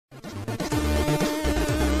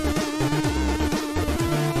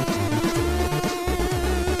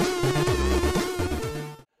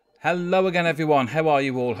Hello again everyone, how are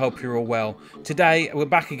you all? Hope you're all well. Today we're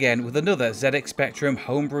back again with another zxspectrum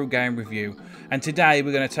homebrew game review, and today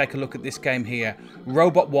we're going to take a look at this game here,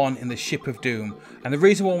 Robot 1 in the Ship of Doom. And the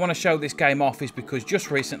reason why I want to show this game off is because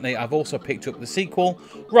just recently I've also picked up the sequel,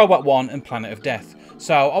 Robot 1 and Planet of Death.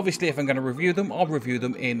 So obviously if I'm going to review them, I'll review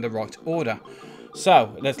them in the right order.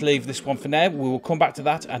 So let's leave this one for now, we will come back to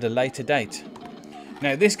that at a later date.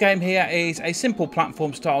 Now this game here is a simple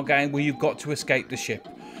platform style game where you've got to escape the ship.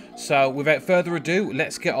 So without further ado,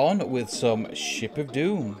 let's get on with some Ship of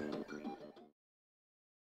Doom.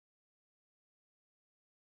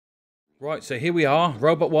 Right, so here we are,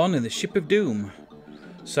 Robot 1 in the Ship of Doom.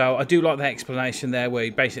 So I do like the explanation there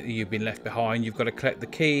where basically you've been left behind, you've got to collect the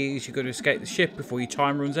keys, you've got to escape the ship before your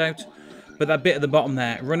time runs out. But that bit at the bottom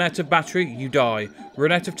there, run out of battery, you die.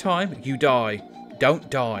 Run out of time, you die.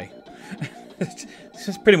 Don't die.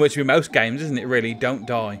 It's pretty much with most games, isn't it really? Don't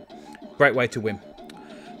die. Great way to win.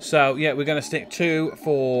 So, yeah, we're going to stick 2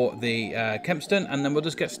 for the Kempston, and then we'll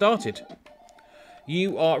just get started.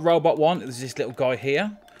 You are Robot 1. There's this little guy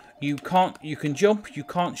here. You can jump, you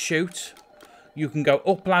can't shoot. You can go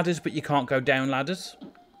up ladders, but you can't go down ladders.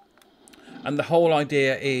 And the whole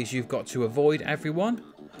idea is you've got to avoid everyone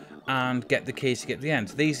and get the keys to get to the end.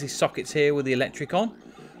 These sockets here with the electric on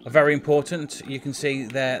are very important. You can see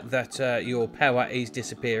there that your power is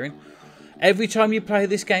disappearing. Every time you play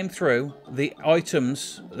this game through, the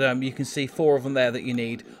items, you can see 4 of them there that you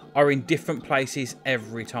need, are in different places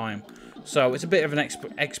every time. So it's a bit of an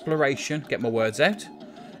exploration, get my words out,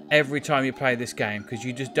 every time you play this game, because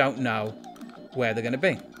you just don't know where they're going to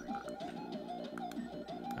be.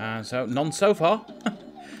 And so, none so far.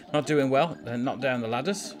 Not doing well, not down the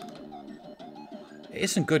ladders. It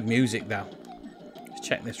is some good music though. Let's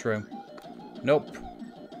check this room. Nope.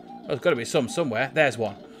 Well, there's got to be some somewhere. There's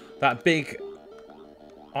one. That big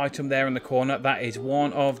item there in the corner, that is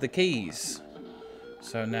one of the keys.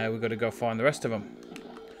 So now we've got to go find the rest of them.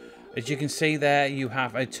 As you can see there, you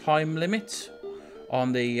have a time limit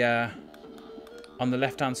on the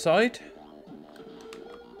left-hand side.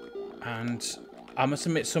 And I must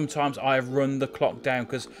admit, sometimes I've run the clock down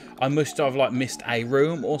because I must have like missed a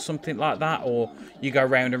room or something like that, or you go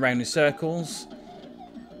round and round in circles.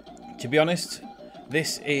 To be honest,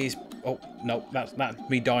 this is... Oh, no, that's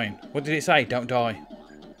me dying. What did it say? Don't die.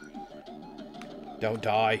 Don't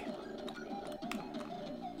die.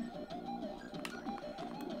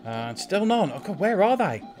 And still none. Oh, God, where are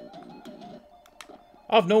they?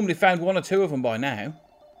 I've normally found 1 or 2 of them by now.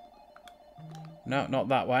 No, not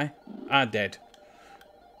that way. I'm dead.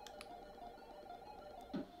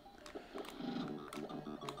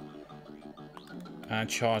 And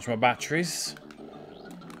charge my batteries.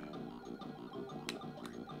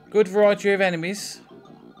 Good variety of enemies.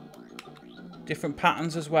 Different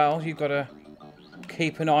patterns as well. You've got to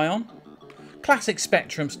keep an eye on. Classic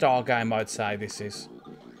Spectrum style game, I'd say this is.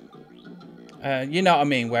 You know what I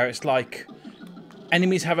mean? Where it's like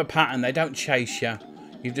enemies have a pattern. They don't chase you.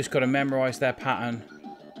 You've just got to memorise their pattern.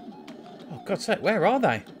 Oh, God's sake. Where are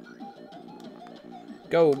they?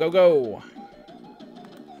 Go, go, go.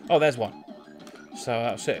 Oh, there's one. So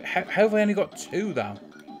that's it. How have I only got 2 though?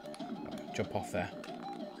 Oh, jump off there.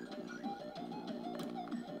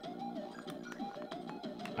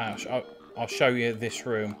 I'll show you this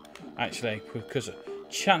room, actually, because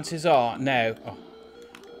chances are now...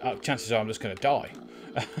 chances are I'm just going to die.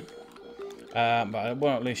 But I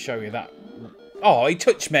won't at least show you that. Oh, he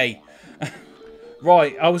touched me!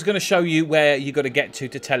 Right, I was going to show you where you got to get to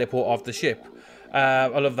teleport off the ship. I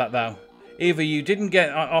love that, though. Either you didn't get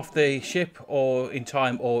off the ship or in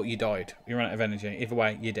time, or you died. You ran out of energy. Either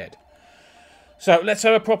way, you're dead. So let's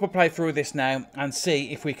have a proper playthrough of this now and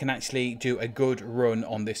see if we can actually do a good run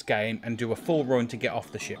on this game and do a full run to get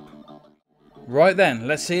off the ship. Right then,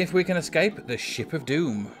 let's see if we can escape the Ship of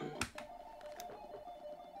Doom.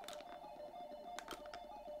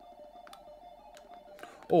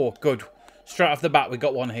 Oh, good. Straight off the bat, we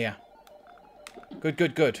got one here. Good,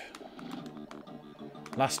 good, good.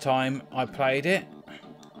 Last time I played it,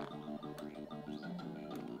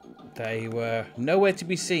 they were nowhere to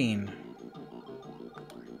be seen.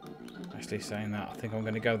 Saying that, I think I'm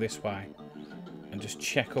going to go this way and just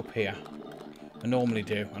check up here. I normally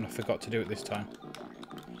do, and I forgot to do it this time.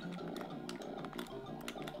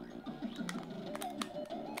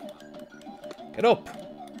 Get up!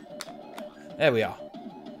 There we are.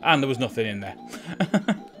 And there was nothing in there.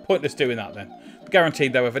 Pointless doing that then.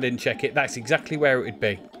 Guaranteed though, if I didn't check it, that's exactly where it would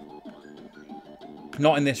be.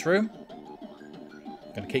 Not in this room.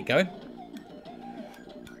 Gonna keep going.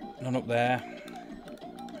 None up there.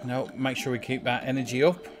 No, make sure we keep that energy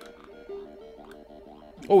up.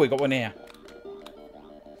 Oh, we got one here.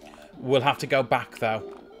 We'll have to go back, though.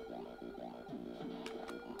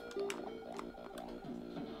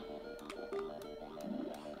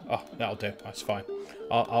 Oh, that'll do. That's fine.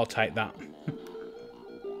 I'll take that.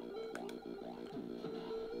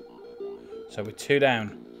 So we're 2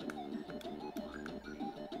 down.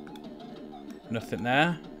 Nothing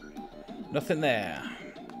there. Nothing there.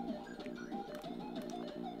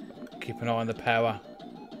 Keep an eye on the power.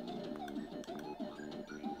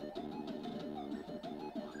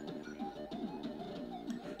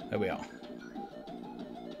 There we are.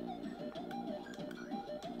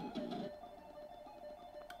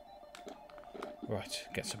 Right,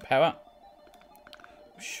 get some power.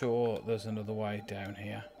 I'm sure there's another way down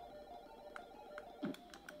here.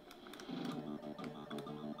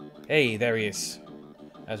 Hey, there he is.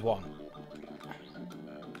 There's one.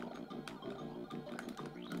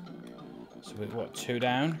 So we've got 2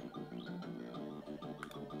 down.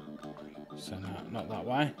 So no, not that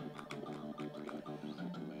way.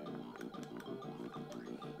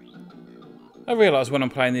 I realise when I'm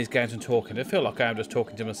playing these games and talking, I feel like I'm just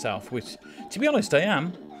talking to myself, which, to be honest, I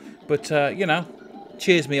am. But, you know,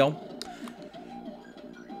 cheers me on.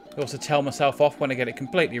 I also tell myself off when I get it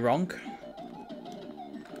completely wrong.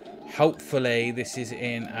 Hopefully, this is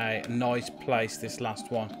in a nice place, this last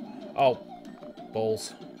one. Oh,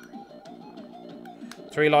 balls.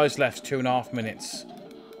 3 lives left, 2.5 minutes.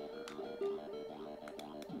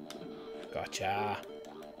 Gotcha.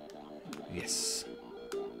 Yes.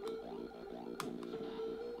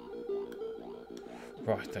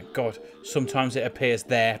 Right, thank God. Sometimes it appears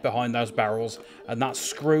there, behind those barrels. And that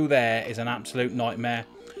screw there is an absolute nightmare.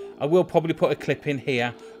 I will probably put a clip in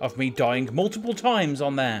here of me dying multiple times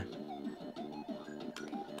on there.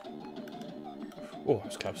 Oh, that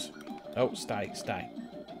was close. Oh, stay.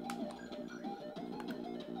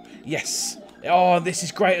 Yes. Oh, this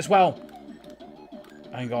is great as well.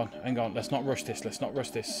 Hang on. Let's not rush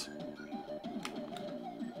this.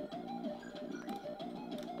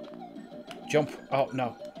 Jump. Oh,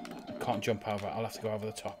 no. I can't jump over. I'll have to go over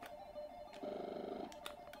the top.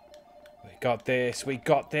 We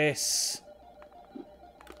got this.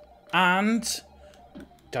 And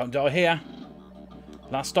don't die here.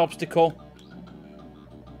 Last obstacle.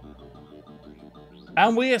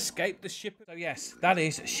 And we escaped the ship. So yes, that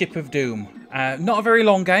is Ship of Doom. Not a very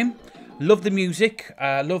long game. Love the music.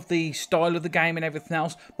 Love the style of the game and everything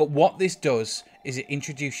else. But what this does is it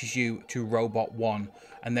introduces you to Robot 1.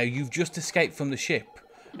 And now you've just escaped from the ship.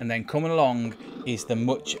 And then coming along is the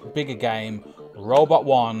much bigger game, Robot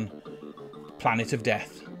 1, Planet of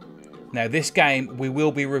Death. Now this game we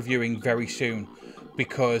will be reviewing very soon,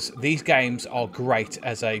 because these games are great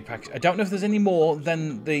as a package. I don't know if there's any more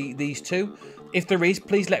than these two. If there is,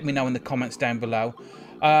 please let me know in the comments down below.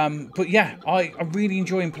 But yeah, I'm really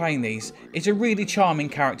enjoying playing these. It's a really charming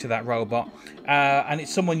character, that robot. And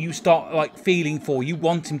it's someone you start like feeling for. You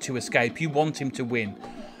want him to escape. You want him to win.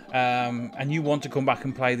 And you want to come back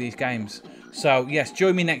and play these games. So yes,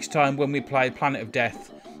 join me next time when we play Planet of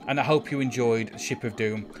Death. And I hope you enjoyed Ship of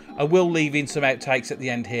Doom. I will leave in some outtakes at the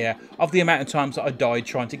end here of the amount of times that I died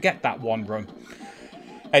trying to get that one run.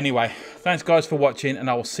 Anyway, thanks guys for watching, and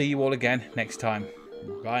I will see you all again next time.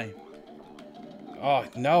 Bye. Oh,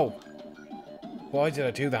 no. Why did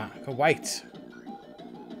I do that? Oh, wait.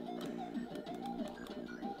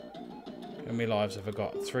 How many lives have I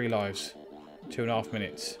got? 3 lives. 2.5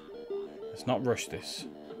 minutes. Let's not rush this.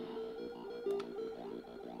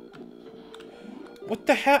 What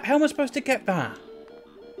the hell? How am I supposed to get that?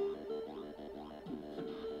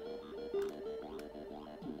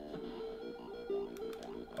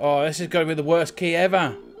 Oh, this is going to be the worst key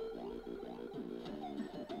ever.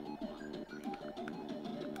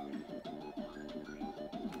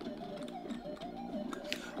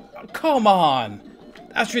 Oh, come on.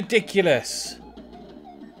 That's ridiculous.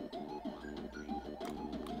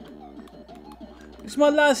 It's my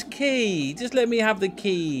last key. Just let me have the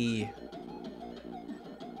key.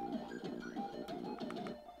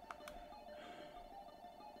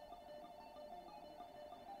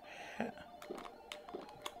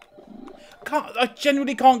 I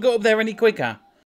genuinely can't go up there any quicker.